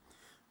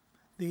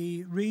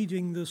The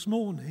reading this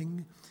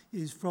morning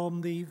is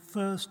from the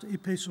first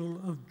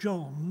epistle of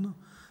John,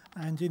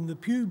 and in the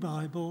Pew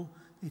Bible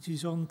it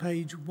is on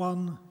page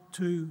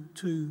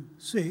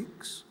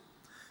 1226,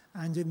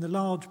 and in the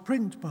large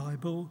print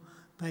Bible,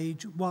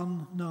 page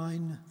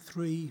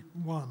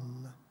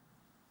 1931.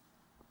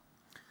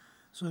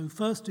 So,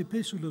 first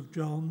epistle of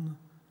John,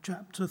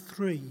 chapter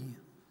 3.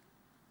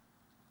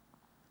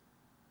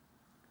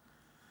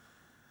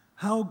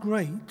 How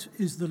great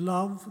is the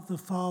love the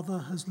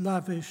Father has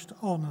lavished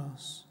on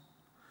us,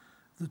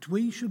 that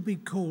we should be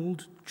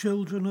called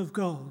children of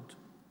God,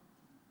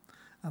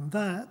 and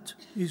that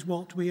is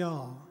what we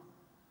are.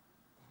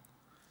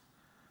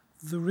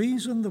 The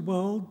reason the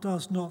world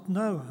does not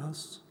know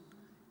us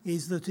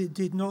is that it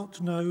did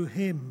not know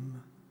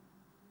him.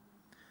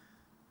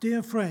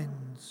 Dear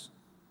friends,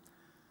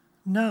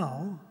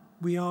 now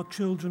we are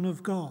children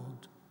of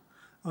God,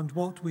 and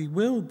what we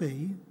will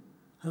be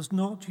has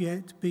not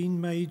yet been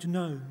made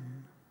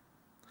known.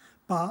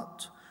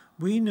 But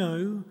we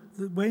know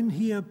that when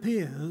he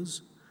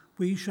appears,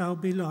 we shall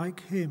be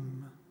like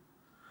him,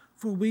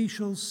 for we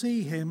shall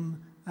see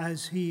him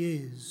as he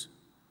is.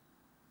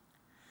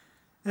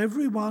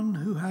 Everyone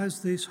who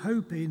has this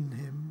hope in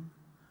him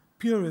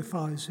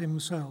purifies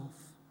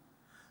himself,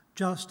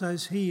 just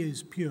as he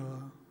is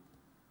pure.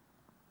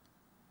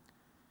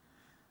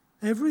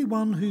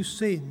 Everyone who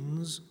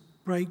sins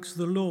breaks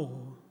the law.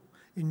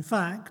 In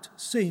fact,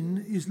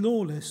 sin is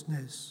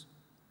lawlessness.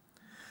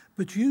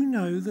 But you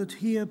know that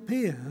he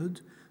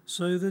appeared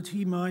so that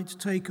he might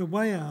take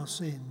away our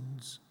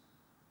sins.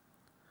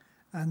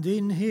 And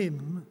in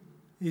him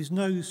is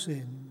no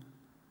sin.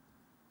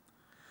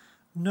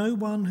 No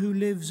one who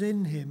lives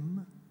in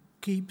him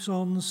keeps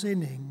on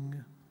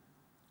sinning.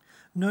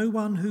 No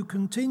one who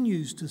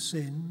continues to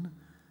sin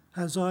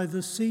has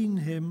either seen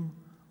him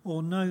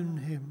or known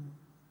him.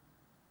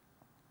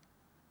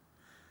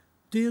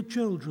 Dear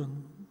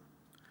children,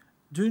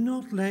 do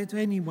not let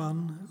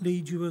anyone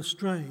lead you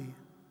astray.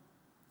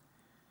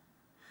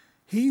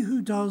 He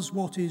who does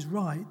what is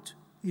right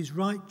is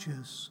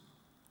righteous,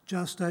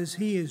 just as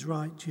he is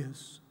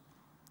righteous.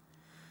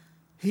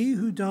 He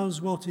who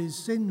does what is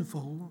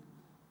sinful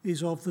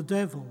is of the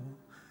devil,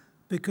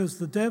 because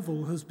the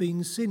devil has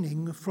been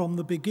sinning from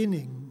the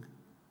beginning.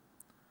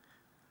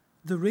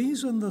 The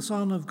reason the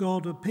Son of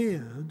God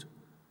appeared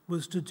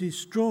was to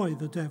destroy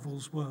the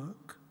devil's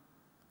work.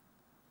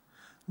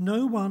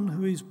 No one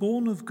who is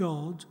born of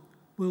God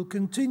will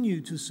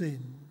continue to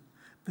sin,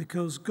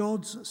 because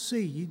God's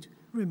seed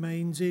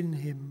remains in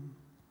him.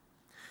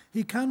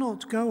 He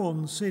cannot go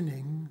on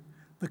sinning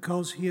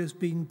because he has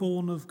been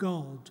born of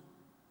God.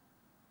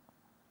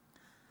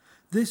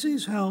 This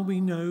is how we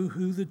know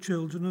who the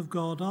children of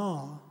God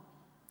are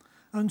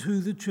and who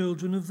the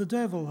children of the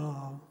devil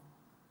are.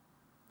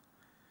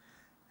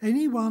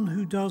 Anyone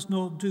who does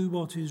not do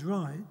what is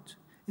right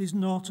is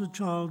not a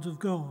child of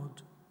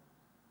God,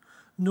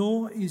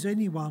 nor is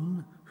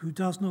anyone who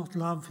does not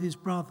love his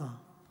brother.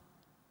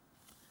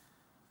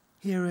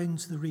 Here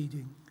ends the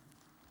reading.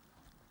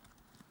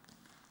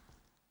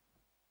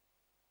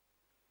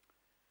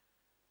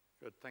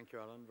 Good, thank you,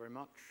 Alan, very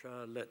much.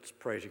 Let's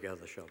pray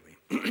together, shall we?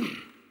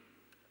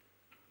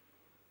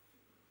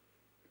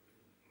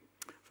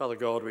 Father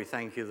God, we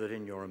thank you that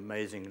in your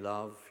amazing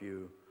love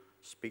you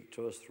speak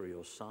to us through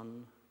your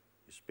Son,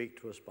 you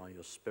speak to us by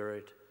your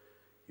Spirit,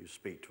 you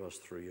speak to us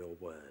through your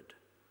word.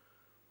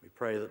 We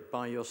pray that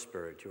by your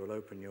Spirit you will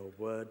open your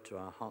word to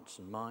our hearts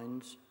and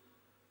minds,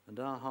 and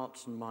our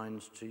hearts and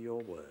minds to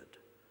your word,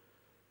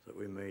 that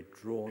we may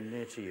draw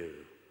near to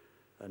you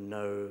and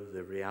know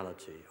the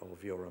reality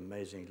of your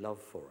amazing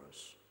love for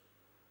us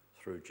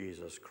through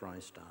Jesus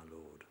Christ our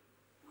Lord.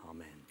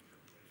 Amen.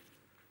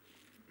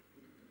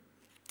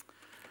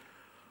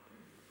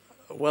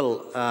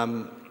 Well,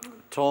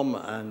 Tom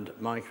and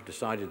Mike have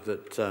decided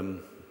that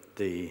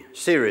the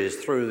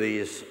series through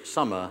these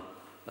summer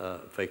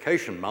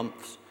vacation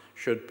months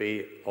should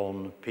be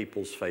on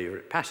people's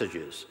favourite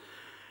passages.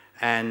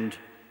 And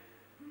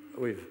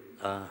we've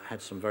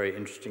had some very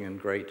interesting and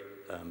great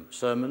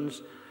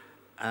sermons,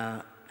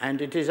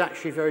 and it is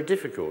actually very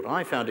difficult.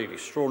 I found it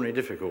extraordinarily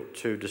difficult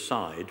to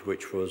decide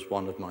which was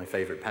one of my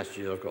favourite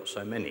passages. I've got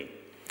so many.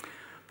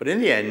 But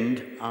in the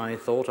end, I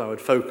thought I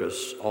would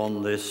focus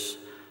on this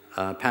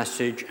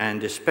passage,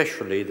 and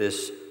especially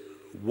this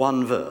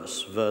one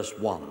verse, verse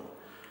 1.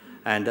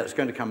 And that's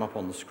going to come up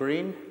on the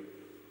screen.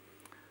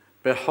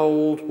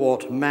 Behold,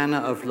 what manner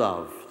of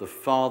love the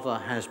Father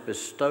has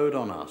bestowed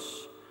on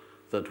us,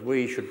 that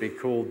we should be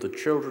called the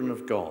children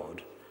of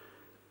God,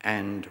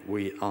 and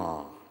we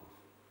are.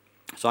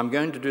 So I'm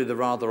going to do the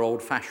rather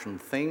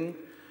old-fashioned thing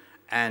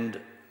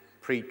and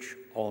preach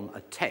on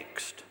a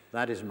text.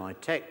 That is my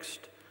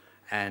text,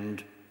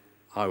 and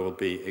I will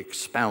be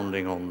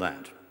expounding on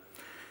that.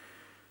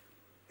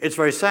 It's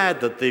very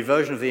sad that the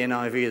version of the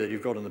NIV that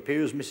you've got in the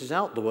pews misses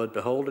out the word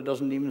behold. It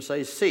doesn't even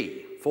say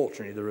see.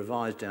 Fortunately, the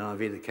revised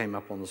NIV that came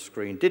up on the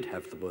screen did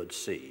have the word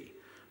see.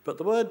 But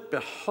the word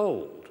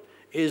behold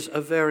is a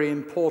very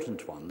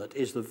important one. That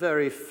is the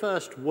very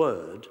first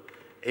word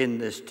in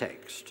this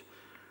text.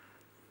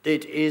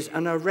 It is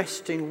an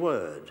arresting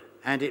word,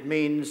 and it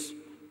means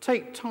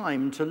take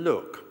time to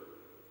look.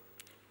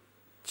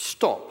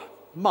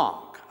 Stop,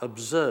 mark,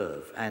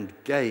 observe, and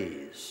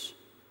gaze.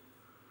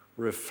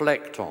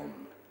 Reflect on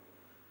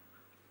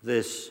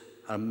this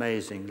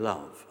amazing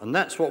love. And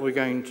that's what we're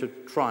going to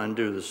try and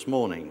do this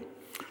morning,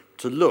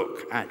 to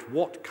look at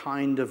what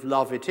kind of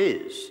love it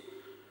is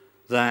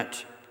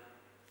that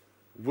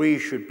we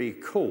should be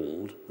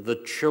called the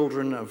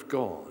children of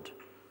God.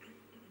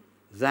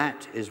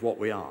 That is what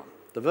we are.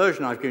 The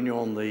version I've given you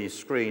on the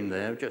screen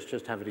there,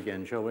 just have it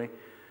again, shall we,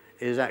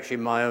 is actually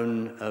my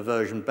own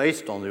version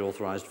based on the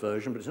authorized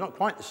version, but it's not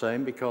quite the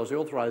same because the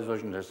authorized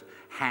version has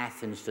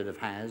hath instead of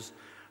has,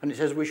 and it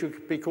says we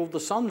should be called the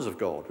sons of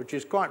God, which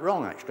is quite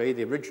wrong, actually.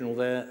 The original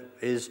there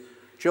is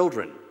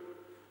children,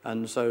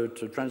 and so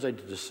to translate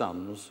it to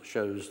sons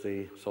shows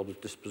the sort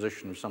of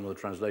disposition of some of the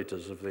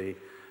translators of the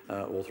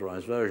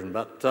authorized version,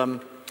 but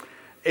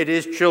it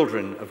is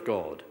children of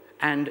God,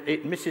 and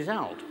it misses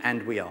out,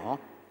 and we are.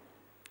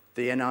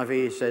 The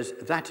NIV says,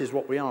 that is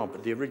what we are,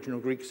 but the original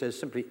Greek says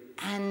simply,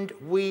 and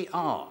we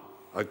are.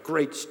 A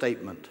great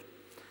statement.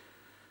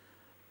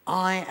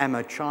 I am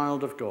a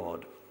child of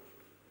God.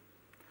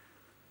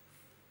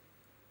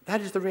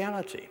 That is the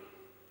reality.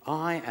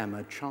 I am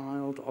a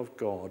child of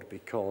God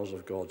because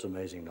of God's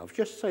amazing love.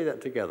 Just say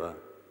that together.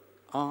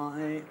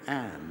 I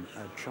am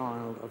a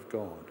child of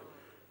God.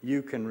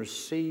 You can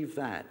receive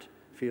that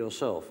for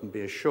yourself and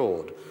be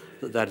assured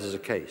that that is the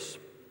case.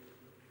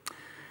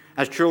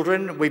 As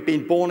children, we've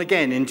been born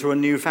again into a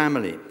new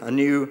family, a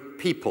new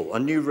people, a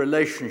new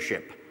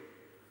relationship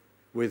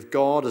with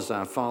God as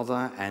our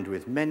Father and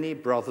with many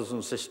brothers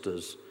and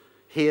sisters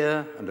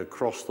here and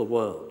across the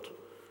world.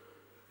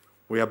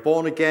 We are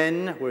born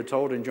again, we're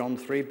told in John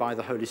 3, by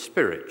the Holy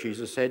Spirit.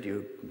 Jesus said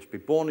you must be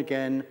born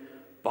again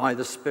by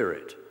the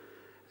Spirit.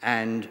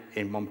 And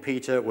in 1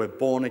 Peter, we're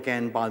born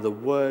again by the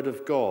Word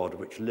of God,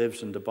 which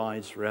lives and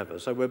abides forever.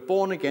 So we're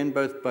born again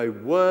both by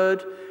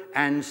Word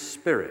and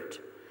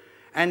Spirit.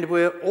 And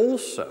we're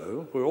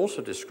also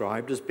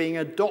described as being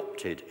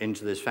adopted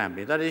into this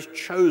family, that is,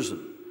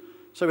 chosen.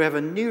 So we have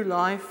a new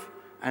life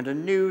and a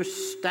new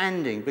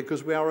standing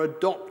because we are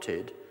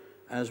adopted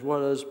as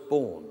well as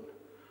born.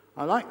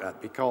 I like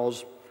that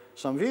because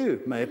some of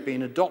you may have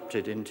been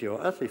adopted into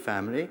your earthly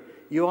family.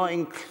 You are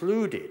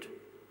included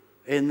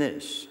in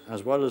this,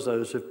 as well as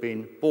those who have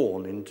been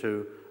born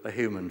into a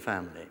human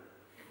family.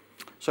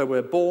 So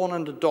we're born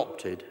and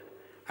adopted,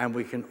 and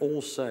we can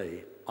all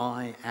say,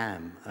 I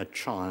am a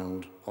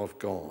child of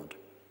God.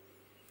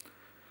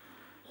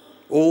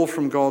 All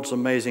from God's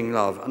amazing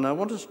love. And I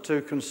want us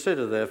to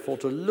consider, therefore,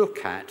 to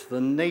look at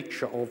the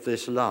nature of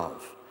this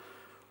love.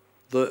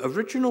 The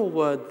original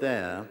word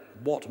there,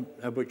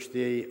 which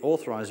the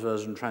authorized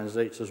version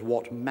translates as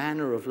what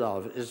manner of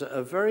love, is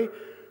a very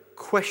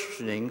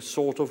questioning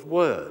sort of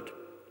word.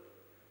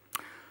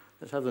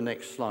 Let's have the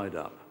next slide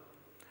up.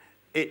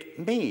 It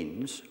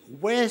means,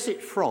 where's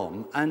it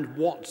from and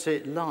what's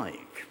it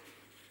like?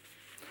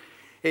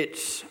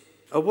 It's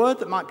a word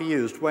that might be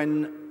used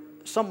when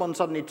someone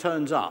suddenly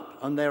turns up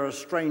and they're a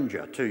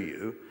stranger to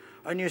you,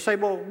 and you say,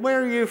 well,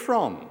 where are you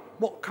from?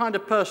 What kind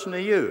of person are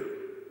you?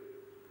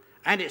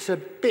 And it's a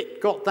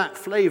bit got that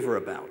flavour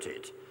about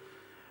it.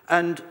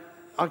 And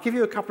I'll give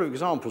you a couple of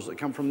examples that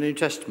come from the New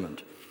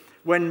Testament.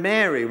 When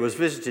Mary was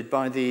visited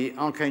by the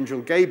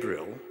Archangel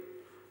Gabriel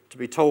to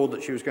be told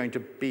that she was going to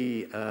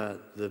be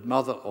the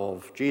mother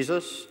of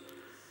Jesus,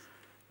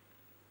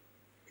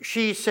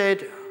 she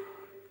said,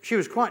 she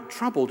was quite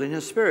troubled in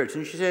her spirit,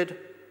 and she said,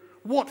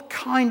 what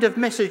kind of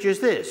message is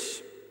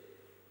this?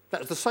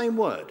 That's the same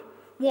word.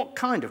 What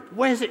kind of?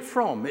 Where's it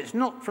from? It's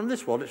not from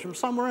this world, it's from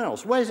somewhere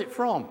else. Where's it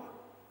from?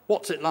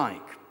 What's it like?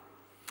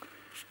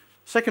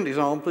 Second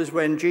example is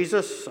when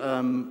Jesus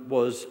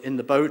was in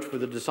the boat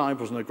with the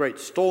disciples and a great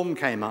storm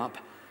came up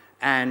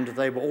and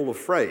they were all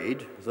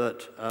afraid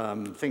that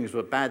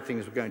bad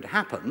things were going to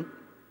happen.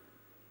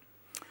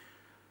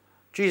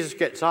 Jesus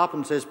gets up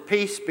and says,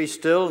 peace, be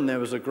still, and there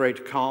was a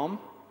great calm.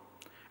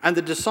 And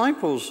the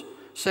disciples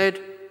said,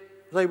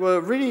 they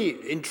were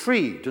really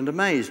intrigued and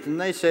amazed,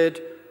 and they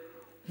said,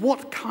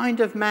 what kind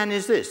of man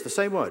is this? The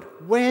same word.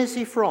 Where's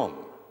he from?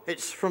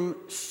 It's from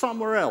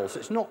somewhere else.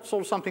 It's not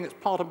sort of something that's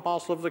part and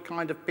parcel of the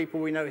kind of people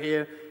we know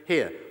here.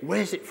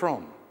 Where's it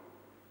from?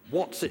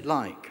 What's it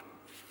like?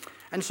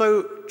 And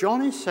so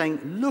John is saying,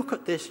 look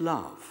at this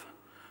love.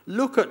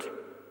 Look at,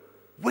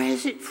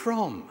 where's it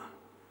from?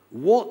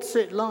 What's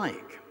it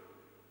like?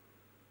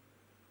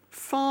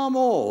 Far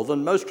more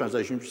than most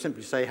translations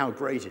simply say how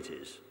great it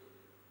is.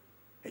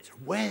 It's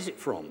where's it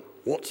from?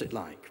 What's it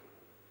like?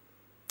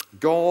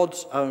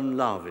 God's own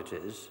love it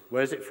is.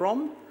 Where's it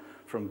from?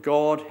 From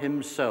God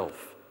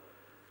himself.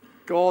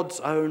 God's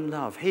own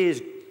love. He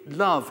is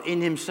love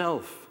in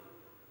himself.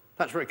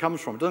 That's where it comes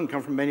from. It doesn't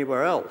come from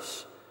anywhere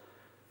else.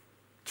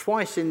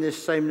 Twice in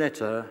this same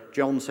letter,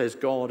 John says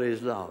God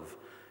is love.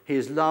 He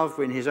is love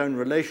in his own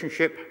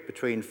relationship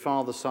between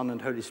Father, Son,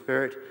 and Holy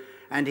Spirit.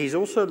 And he's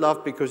also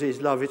love because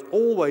his love is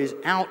always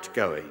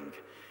outgoing.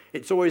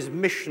 It's always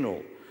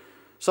missional.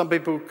 Some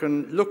people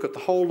can look at the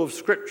whole of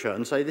Scripture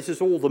and say this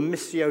is all the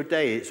Missio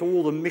Dei, it's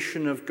all the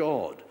mission of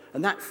God.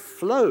 And that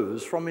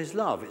flows from his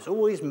love. It's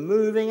always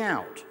moving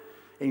out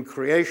in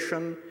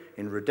creation,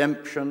 in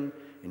redemption,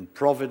 in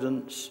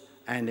providence,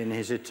 and in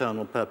his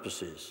eternal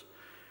purposes.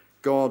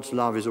 God's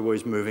love is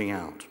always moving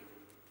out.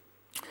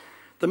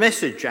 The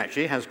Message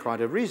actually has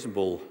quite a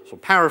reasonable sort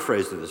of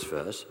paraphrase of this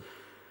verse.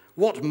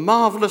 What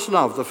marvellous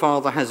love the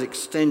Father has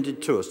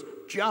extended to us.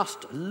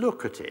 Just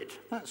look at it.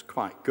 That's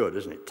quite good,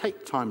 isn't it?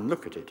 Take time and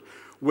look at it.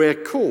 We're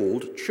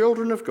called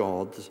children of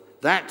God.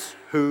 That's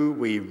who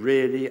we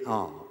really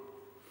are.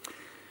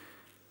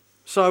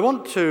 So I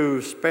want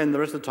to spend the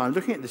rest of the time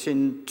looking at this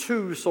in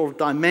two sort of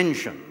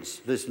dimensions,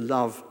 this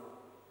love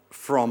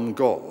from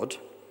God.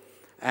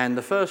 And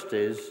the first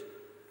is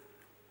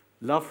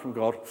love from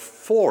God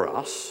for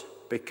us,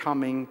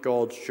 becoming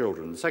God's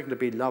children. The second to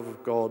be love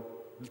of God,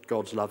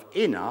 God's love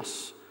in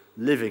us,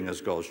 living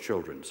as God's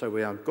children. So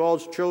we are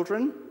God's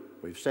children.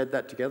 We've said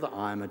that together.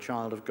 I am a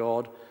child of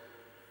God.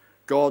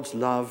 God's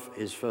love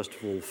is first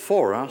of all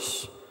for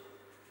us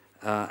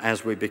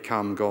as we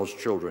become God's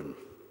children.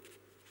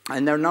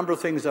 And there are a number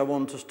of things I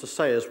want us to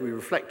say as we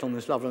reflect on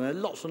this love. And there are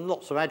lots and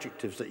lots of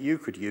adjectives that you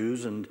could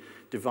use and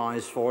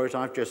devise for it.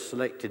 I've just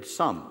selected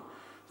some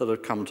that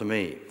have come to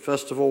me.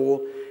 First of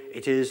all,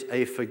 it is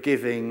a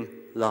forgiving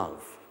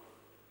love.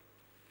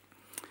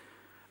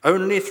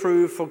 Only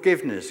through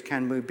forgiveness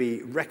can we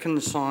be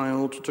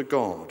reconciled to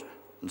God.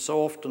 And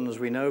so often, as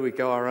we know, we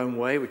go our own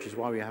way, which is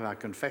why we have our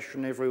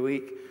confession every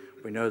week.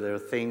 We know there are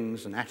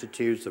things and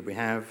attitudes that we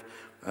have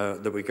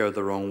that we go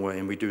the wrong way,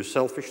 and we do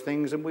selfish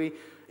things, and we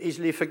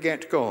easily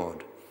forget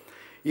God.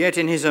 Yet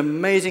in his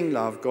amazing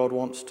love, God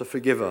wants to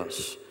forgive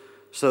us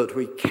so that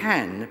we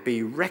can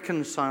be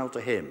reconciled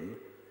to him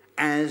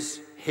as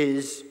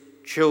his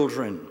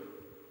children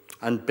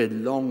and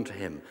belong to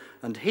him.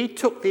 And he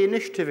took the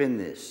initiative in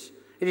this.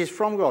 It is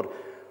from God.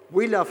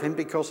 We love him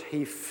because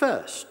he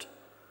first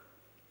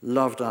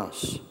loved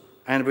us,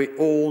 and we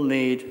all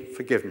need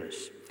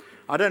forgiveness.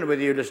 I don't know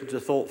whether you listened to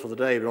Thought for the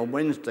Day, but on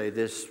Wednesday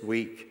this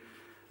week,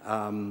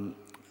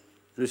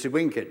 Lucy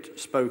Winkett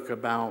spoke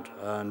about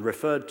and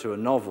referred to a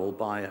novel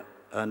by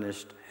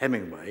Ernest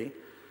Hemingway,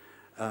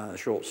 a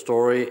short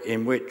story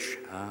in which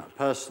a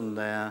person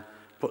there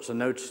puts a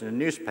notice in a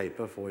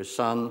newspaper for his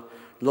son.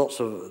 Lots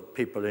of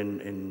people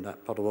in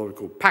that part of the world are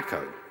called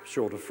Paco,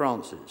 short of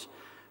Francis.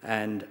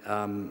 And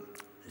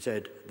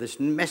this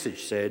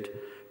message said,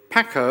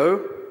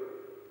 Paco,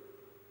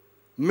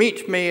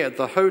 meet me at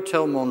the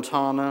Hotel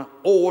Montana,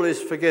 all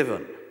is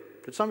forgiven.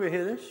 Did some of you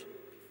hear this?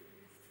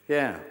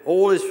 Yeah,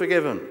 all is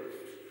forgiven.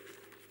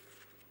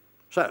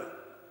 So,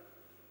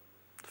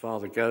 the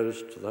father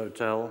goes to the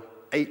hotel,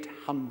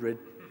 800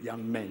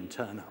 young men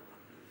turn up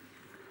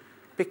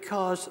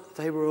because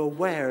they were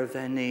aware of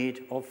their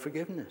need of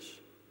forgiveness.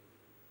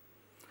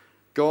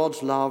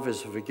 God's love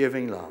is a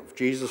forgiving love.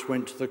 Jesus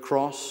went to the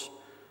cross.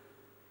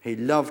 He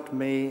loved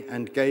me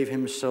and gave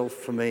himself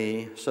for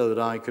me so that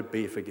I could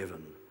be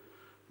forgiven.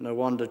 No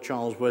wonder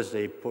Charles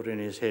Wesley put in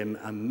his hymn,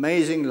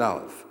 Amazing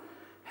love,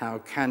 how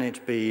can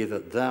it be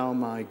that thou,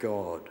 my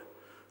God,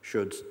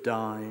 shouldst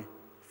die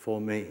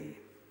for me?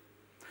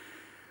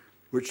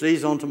 Which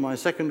leads on to my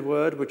second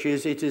word, which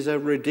is, it is a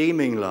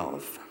redeeming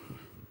love.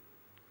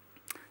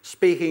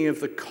 Speaking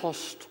of the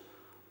cost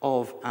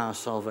of our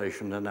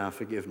salvation and our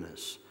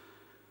forgiveness,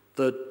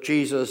 that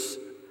Jesus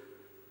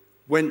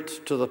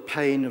went to the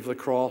pain of the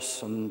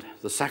cross and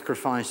the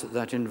sacrifice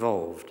that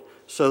involved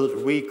so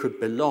that we could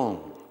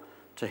belong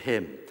to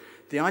him.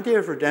 The idea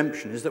of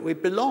redemption is that we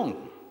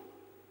belong.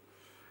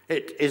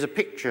 It is a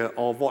picture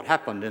of what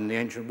happened in the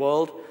ancient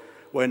world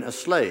when a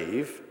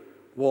slave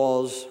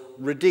was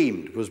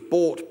redeemed, was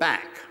bought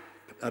back.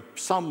 A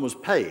sum was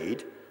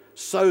paid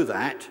so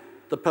that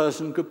the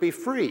person could be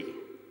free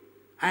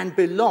and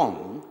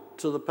belong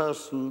to the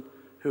person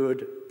who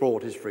had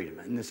brought his freedom.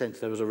 In the sense,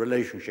 there was a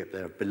relationship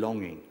there of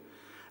belonging.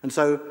 And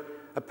so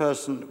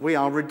we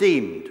are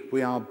redeemed.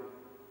 We are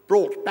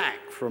brought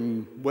back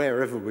from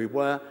wherever we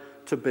were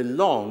to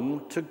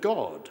belong to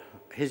God.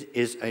 His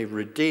is a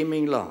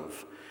redeeming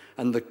love.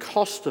 And the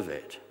cost of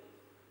it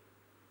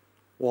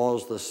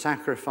was the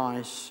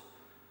sacrifice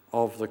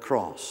of the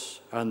cross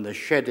and the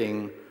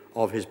shedding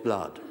of his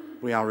blood.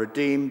 We are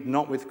redeemed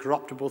not with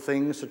corruptible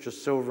things such as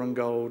silver and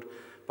gold,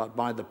 but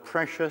by the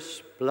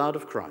precious blood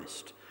of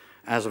Christ,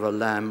 as of a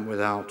lamb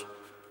without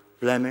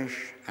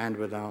blemish and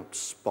without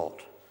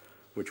spot,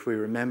 which we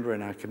remember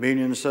in our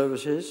communion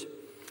services.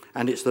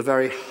 And it's the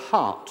very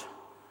heart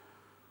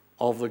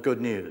of the good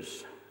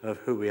news of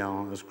who we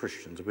are as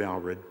Christians. We are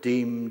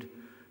redeemed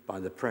by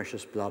the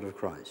precious blood of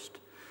Christ.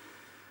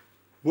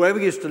 Where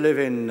we used to live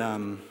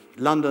in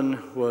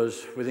London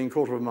was within a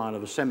quarter of a mile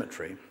of a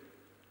cemetery,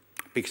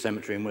 big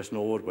cemetery in West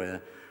Norwood,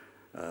 where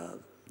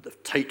the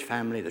Tate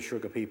family, the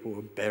Sugar people,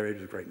 were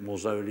buried with a great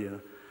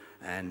mausoleum.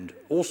 And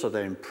also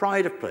there in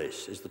pride of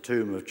place is the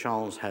tomb of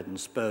Charles Haddon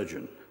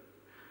Spurgeon.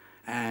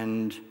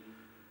 And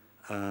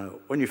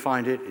when you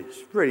find it, it's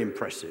really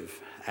impressive.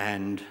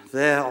 And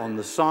there on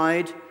the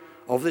side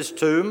of this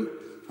tomb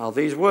are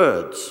these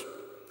words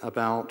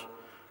about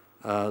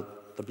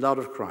the blood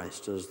of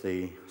Christ as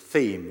the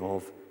theme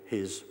of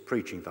his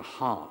preaching, the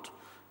heart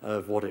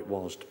of what it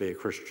was to be a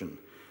Christian.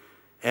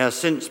 Ere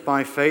since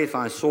by faith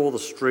I saw the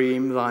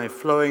stream thy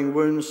flowing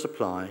wounds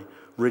supply,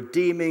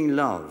 redeeming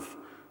love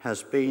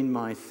has been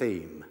my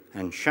theme,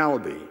 and shall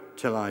be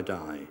till I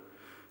die.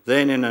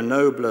 Then in a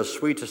nobler,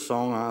 sweeter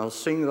song I'll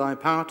sing thy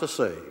power to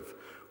save,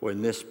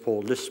 when this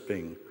poor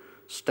lisping,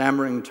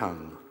 stammering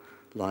tongue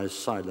lies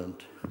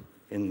silent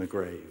in the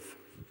grave.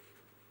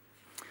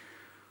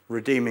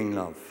 Redeeming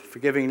love,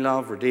 forgiving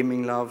love,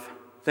 redeeming love.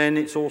 Then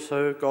it's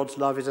also, God's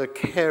love is a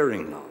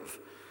caring love.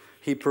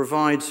 He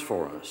provides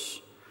for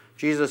us.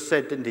 Jesus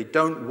said, didn't he,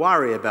 don't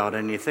worry about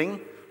anything,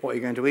 what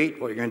you're going to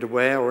eat, what you're going to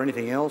wear, or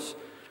anything else.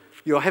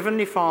 Your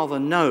heavenly Father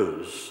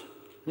knows.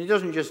 And he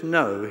doesn't just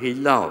know, he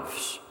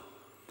loves.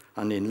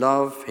 And in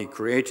love, he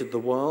created the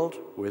world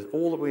with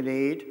all that we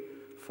need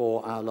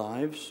for our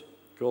lives.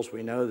 Of course,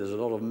 we know there's a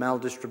lot of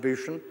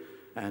maldistribution,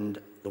 and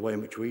the way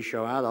in which we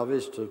show our love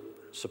is to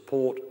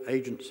support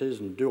agencies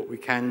and do what we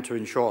can to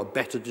ensure a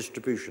better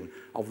distribution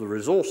of the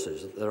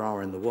resources that there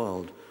are in the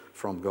world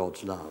from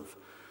God's love.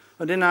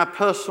 And in our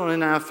personal,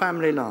 in our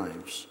family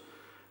lives,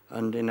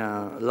 and in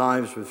our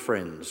lives with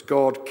friends,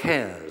 God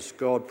cares,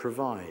 God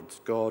provides,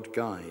 God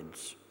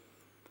guides.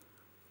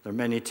 There are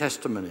many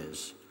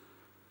testimonies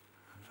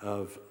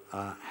of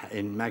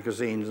in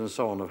magazines and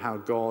so on of how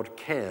God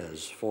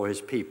cares for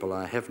his people,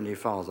 our Heavenly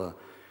Father.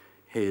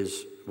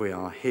 We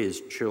are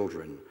his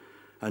children.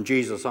 And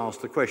Jesus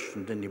asked the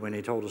question, didn't he, when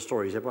he told a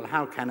story? He said, well,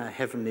 how can a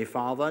Heavenly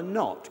Father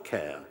not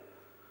care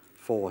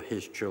for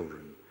his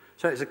children?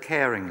 So it's a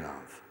caring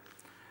love.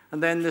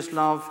 And then this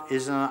love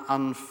is an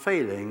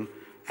unfailing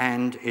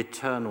and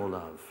eternal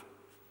love.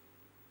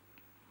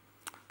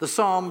 The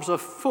Psalms are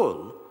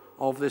full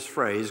of this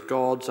phrase,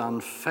 God's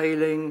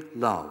unfailing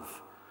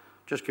love.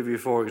 Just give you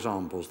 4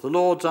 examples. The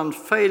Lord's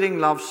unfailing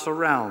love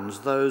surrounds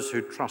those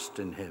who trust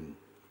in him.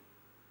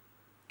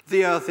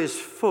 The earth is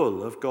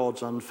full of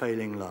God's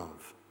unfailing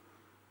love.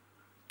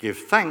 Give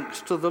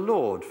thanks to the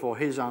Lord for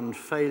his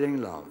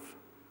unfailing love.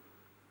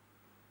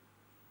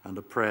 And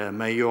a prayer,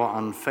 may your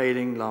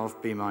unfailing love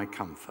be my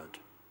comfort.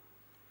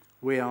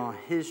 We are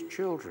his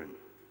children.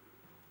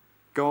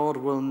 God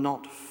will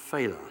not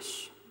fail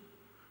us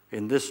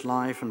in this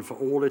life and for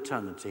all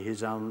eternity.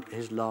 His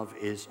love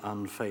is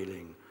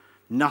unfailing.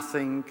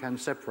 Nothing can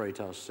separate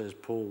us, says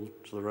Paul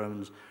to the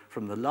Romans,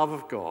 from the love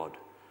of God.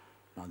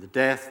 Neither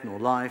death nor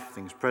life,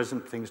 things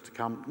present, things to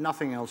come,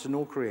 nothing else in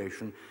all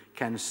creation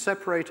can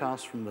separate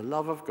us from the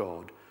love of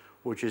God,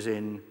 which is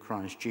in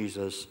Christ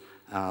Jesus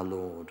our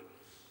Lord.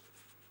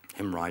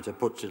 Hymn writer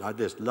puts it like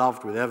this: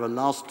 loved with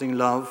everlasting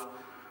love,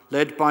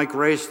 led by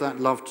grace that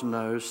love to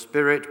know,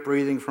 Spirit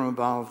breathing from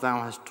above,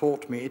 thou hast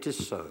taught me it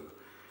is so.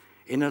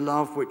 In a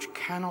love which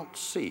cannot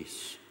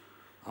cease,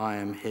 I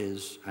am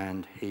his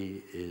and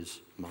he is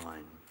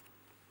mine.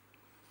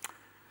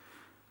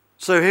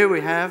 So here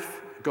we have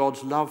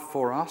God's love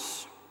for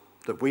us,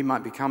 that we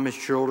might become his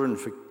children,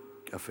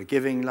 a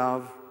forgiving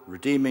love,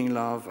 redeeming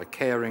love, a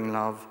caring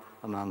love,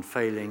 an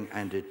unfailing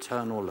and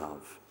eternal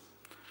love.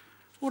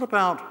 What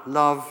about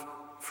love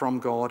from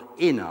God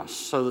in us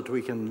so that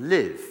we can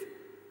live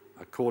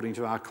according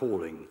to our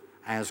calling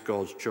as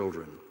God's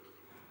children?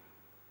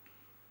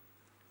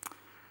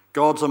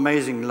 God's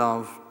amazing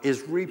love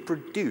is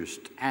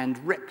reproduced and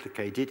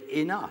replicated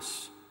in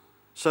us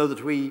so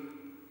that we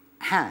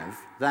have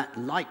that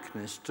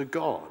likeness to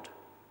God.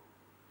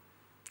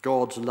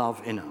 God's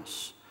love in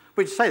us.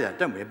 We say that,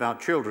 don't we,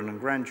 about children and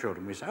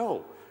grandchildren. We say,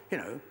 oh,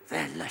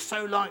 they're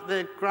so like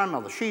their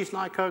grandmother. She's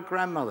like her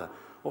grandmother.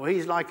 Or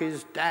he's like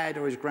his dad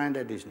or his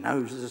granddad. His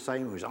nose is the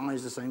same, or his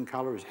eyes the same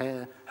colour, his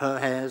hair, her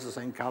hair's the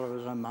same colour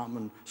as her mum,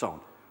 and so on.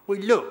 We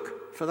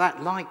look for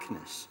that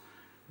likeness.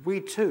 We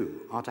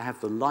too are to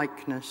have the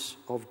likeness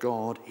of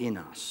God in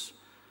us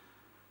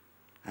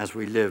as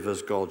we live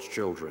as God's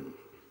children.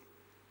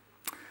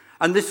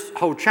 And this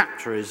whole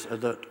chapter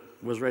that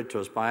was read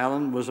to us by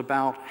Alan was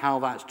about how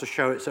that's to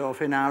show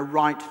itself in our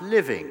right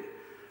living.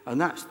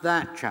 And that's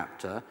that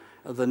chapter.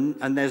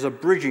 And there's a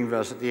bridging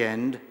verse at the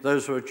end.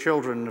 Those who are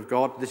children of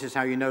God, this is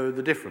how you know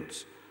the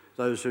difference.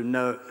 Those who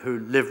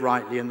live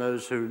rightly and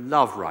those who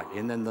love rightly.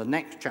 And then the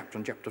next chapter,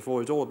 in chapter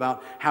 4, is all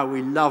about how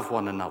we love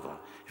one another.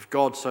 If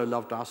God so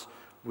loved us,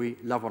 we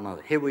love one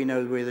another. Here we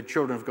know we're the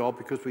children of God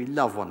because we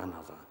love one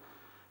another.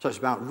 So it's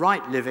about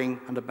right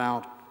living and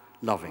about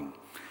loving.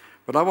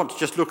 But I want to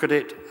just look at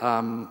it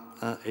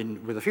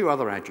with a few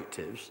other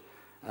adjectives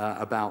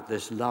about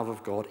this love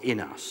of God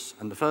in us.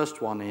 And the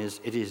first one is,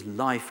 it is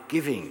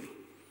life-giving.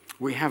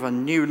 We have a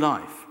new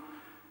life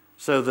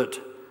so that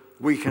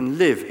we can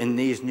live in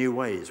these new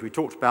ways. We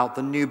talked about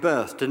the new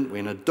birth, didn't we?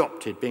 And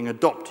being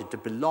adopted to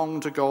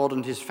belong to God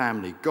and his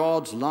family.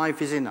 God's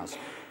life is in us.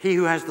 He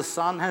who has the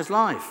Son has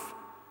life.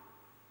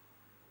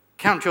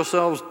 Count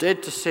yourselves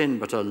dead to sin,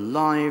 but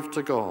alive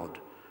to God.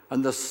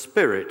 And the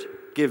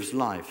Spirit gives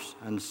life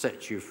and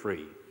sets you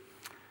free.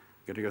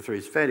 I'm going to go through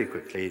this fairly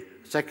quickly.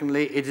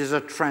 Secondly, it is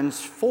a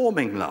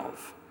transforming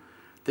love.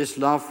 This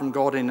love from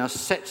God in us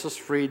sets us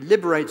free,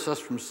 liberates us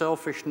from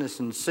selfishness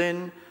and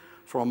sin,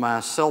 from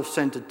our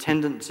self-centered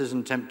tendencies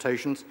and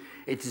temptations.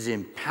 It is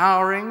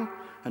empowering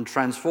and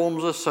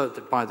transforms us so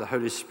that by the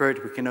Holy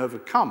Spirit we can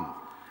overcome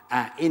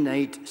our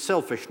innate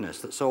selfishness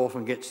that so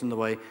often gets in the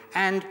way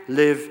and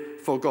live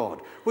for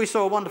God. We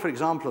saw a wonderful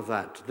example of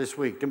that this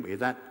week, didn't we?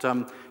 That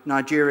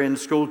Nigerian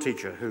school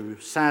teacher who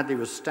sadly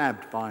was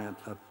stabbed by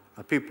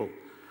a pupil.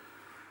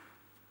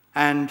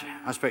 And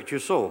I expect you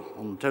saw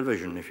on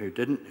television. If you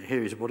didn't,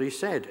 here's what he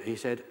said. He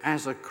said,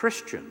 "As a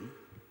Christian,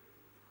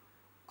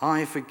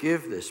 I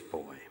forgive this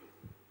boy.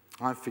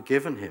 I've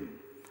forgiven him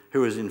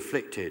who has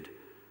inflicted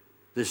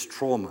this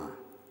trauma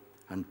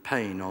and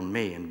pain on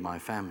me and my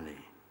family."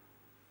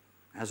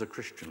 As a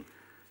Christian,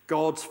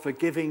 God's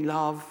forgiving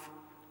love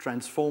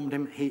transformed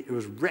him. It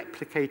was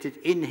replicated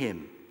in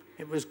him.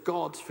 It was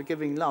God's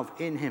forgiving love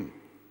in him.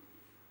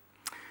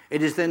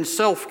 It is then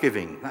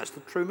self-giving. That's the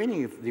true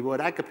meaning of the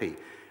word agape.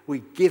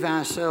 We give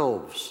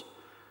ourselves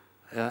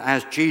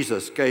as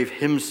Jesus gave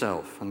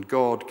himself, and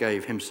God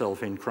gave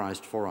himself in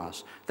Christ for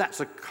us. That's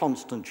a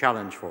constant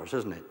challenge for us,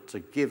 isn't it? To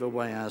give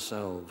away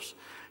ourselves.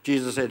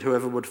 Jesus said,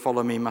 "Whoever would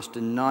follow me must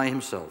deny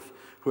himself.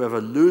 Whoever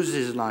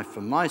loses his life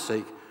for my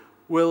sake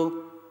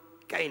will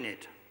gain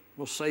it,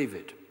 will save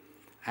it."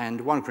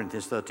 And 1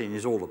 Corinthians 13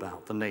 is all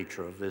about the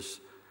nature of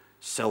this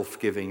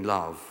self-giving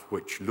love,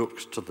 which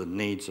looks to the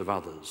needs of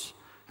others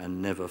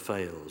and never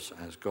fails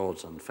as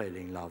God's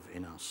unfailing love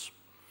in us.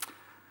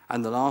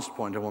 And the last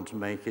point I want to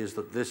make is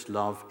that this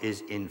love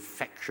is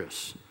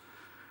infectious.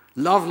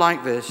 Love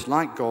like this,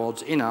 like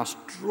God's in us,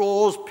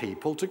 draws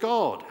people to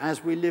God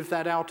as we live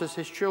that out as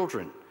his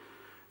children.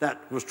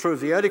 That was true of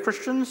the early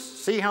Christians.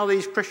 See how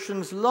these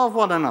Christians love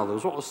one another. It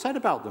was what was said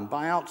about them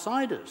by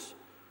outsiders.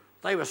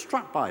 They were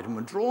struck by it and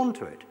were drawn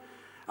to it.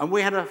 And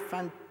we had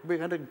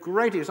a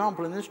great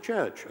example in this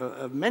church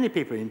of many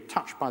people being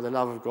touched by the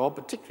love of God,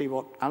 particularly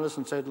what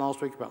Alison said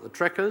last week about the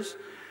Trekkers.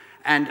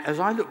 And as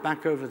I look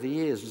back over the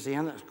years and see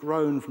how that's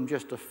grown from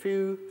just a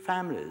few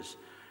families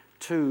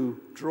to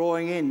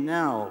drawing in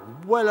now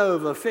well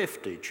over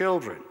 50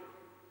 children,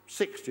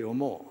 60 or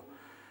more,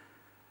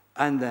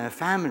 and their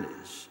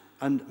families.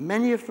 And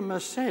many of them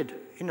have said,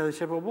 they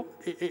said, well,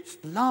 it's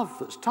love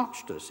that's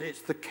touched us.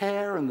 It's the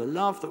care and the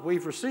love that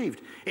we've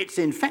received. It's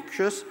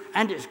infectious,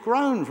 and it's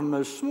grown from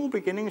those small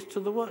beginnings to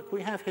the work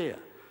we have here.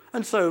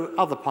 And so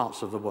other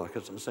parts of the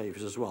Workers and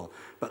Saviours as well.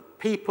 But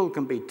people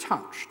can be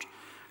touched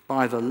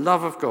by the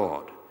love of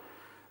God.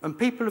 And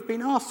people have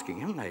been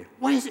asking, haven't they,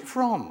 where's it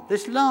from,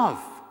 this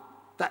love?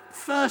 That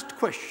first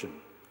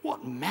question,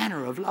 what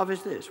manner of love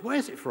is this?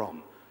 Where's it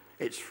from?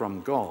 It's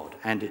from God,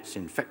 and it's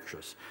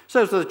infectious.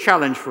 So there's a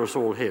challenge for us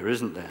all here,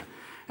 isn't there,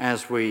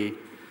 as we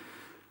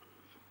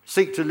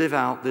seek to live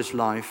out this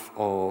life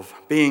of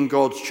being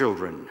God's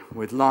children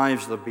with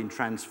lives that have been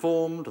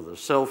transformed, that are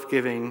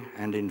self-giving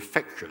and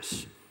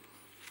infectious.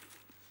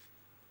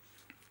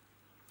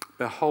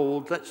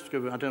 Behold,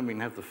 I don't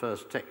even have the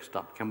first text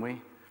up, can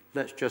we?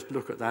 Let's just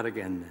look at that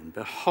again then.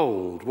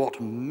 Behold,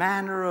 what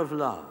manner of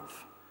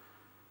love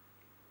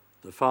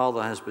the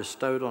Father has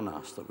bestowed on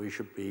us that we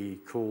should be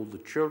called the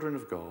children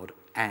of God,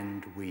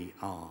 and we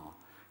are.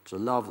 It's a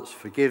love that's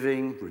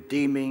forgiving,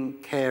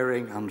 redeeming,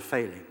 caring,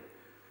 unfailing,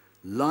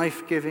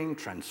 life-giving,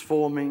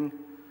 transforming,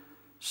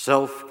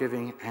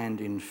 self-giving,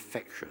 and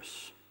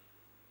infectious.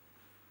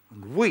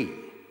 And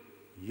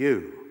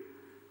you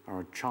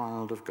are a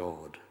child of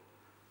God.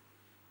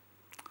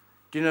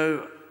 Do you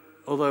know,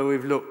 although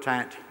we've looked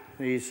at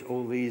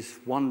all these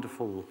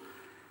wonderful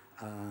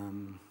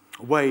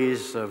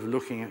ways of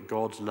looking at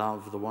God's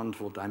love, the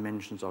wonderful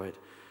dimensions of it,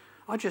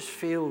 I just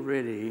feel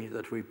really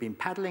that we've been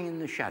paddling in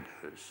the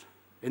shallows.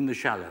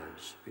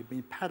 We've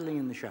been paddling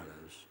in the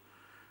shallows.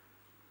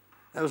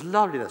 That was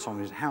lovely, that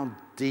song, is how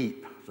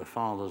deep the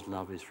Father's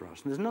love is for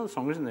us. And there's another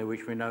song, isn't there,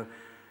 which we know,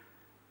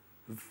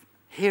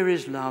 here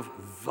is love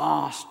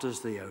vast as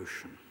the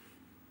ocean.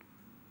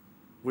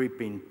 We've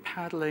been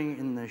paddling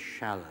in the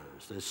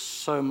shallows. There's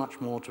so much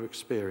more to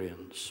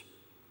experience.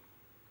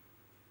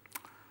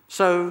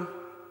 So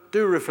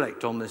do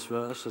reflect on this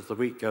verse as the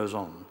week goes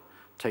on.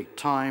 Take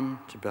time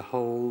to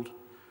behold,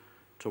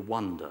 to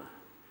wonder,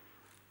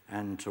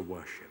 and to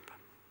worship.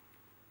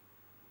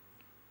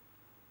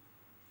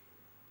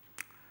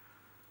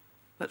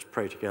 Let's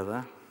pray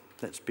together.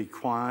 Let's be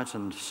quiet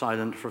and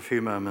silent for a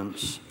few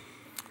moments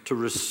to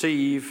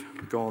receive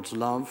God's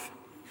love.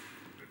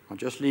 I'll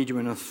just lead you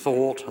in a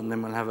thought, and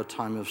then we'll have a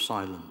time of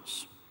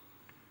silence.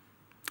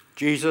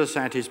 Jesus,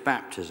 at his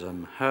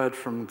baptism, heard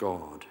from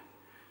God,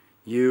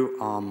 "You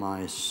are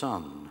my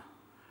Son,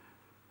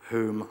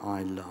 whom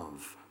I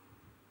love."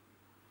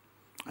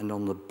 And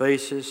on the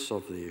basis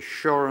of the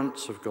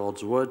assurance of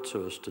God's word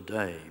to us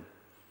today,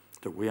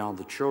 that we are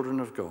the children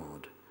of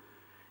God,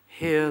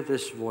 hear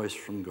this voice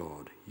from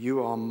God.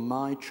 You are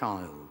my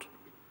child,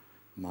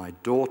 my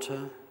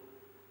daughter,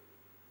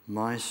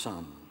 my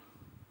son,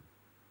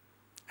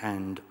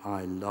 and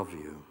I love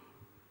you.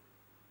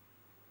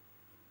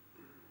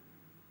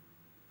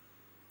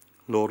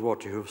 Lord,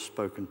 what you have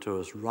spoken to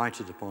us, write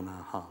it upon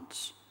our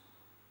hearts.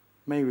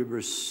 May we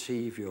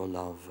receive your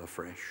love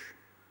afresh.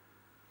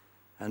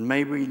 And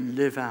may we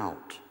live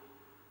out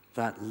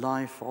that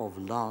life of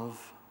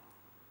love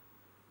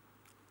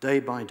day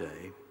by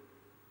day.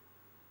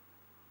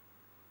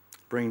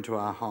 Bring to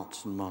our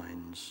hearts and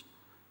minds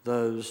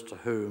those to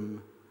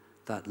whom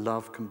that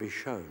love can be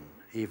shown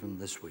even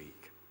this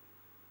week.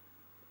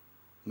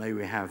 May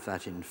we have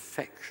that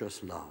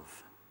infectious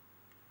love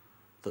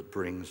that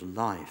brings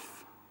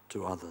life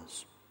to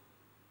others.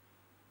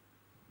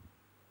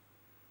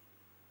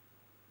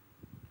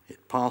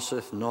 It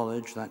passeth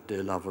knowledge, that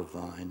dear love of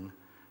thine,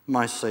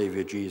 my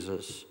Saviour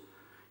Jesus,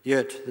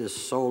 yet this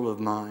soul of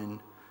mine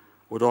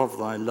would of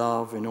thy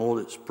love in all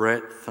its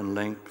breadth and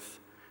length,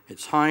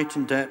 its height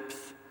and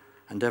depth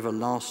and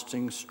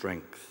everlasting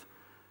strength,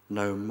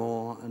 know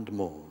more and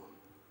more.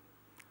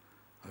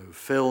 O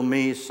fill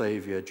me,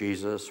 Saviour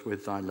Jesus,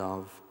 with thy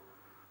love.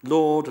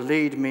 Lord,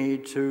 lead me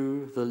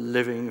to the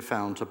living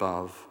fount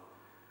above.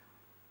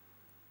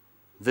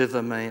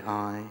 Thither may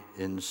I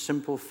in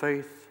simple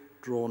faith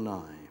draw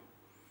nigh,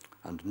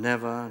 and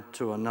never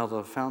to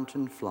another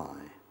fountain fly,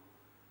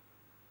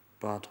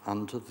 but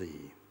unto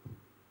thee.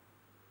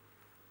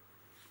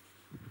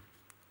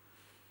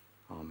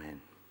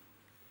 Amen.